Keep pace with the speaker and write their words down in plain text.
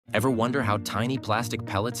Ever wonder how tiny plastic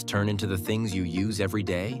pellets turn into the things you use every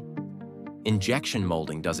day? Injection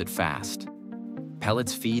molding does it fast.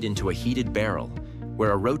 Pellets feed into a heated barrel,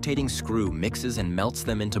 where a rotating screw mixes and melts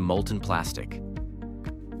them into molten plastic.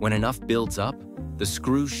 When enough builds up, the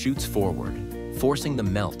screw shoots forward, forcing the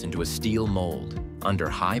melt into a steel mold under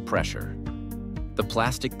high pressure. The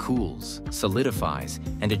plastic cools, solidifies,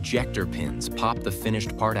 and ejector pins pop the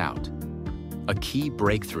finished part out. A key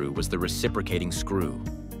breakthrough was the reciprocating screw.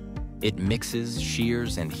 It mixes,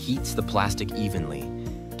 shears, and heats the plastic evenly,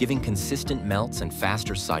 giving consistent melts and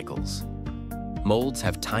faster cycles. Molds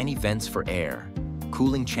have tiny vents for air,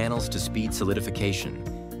 cooling channels to speed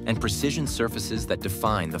solidification, and precision surfaces that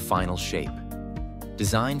define the final shape.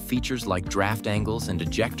 Design features like draft angles and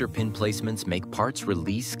ejector pin placements make parts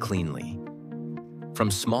release cleanly. From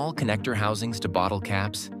small connector housings to bottle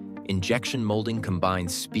caps, injection molding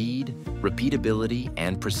combines speed, repeatability,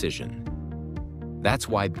 and precision. That's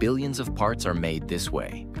why billions of parts are made this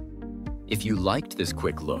way. If you liked this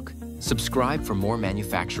quick look, subscribe for more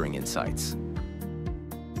manufacturing insights.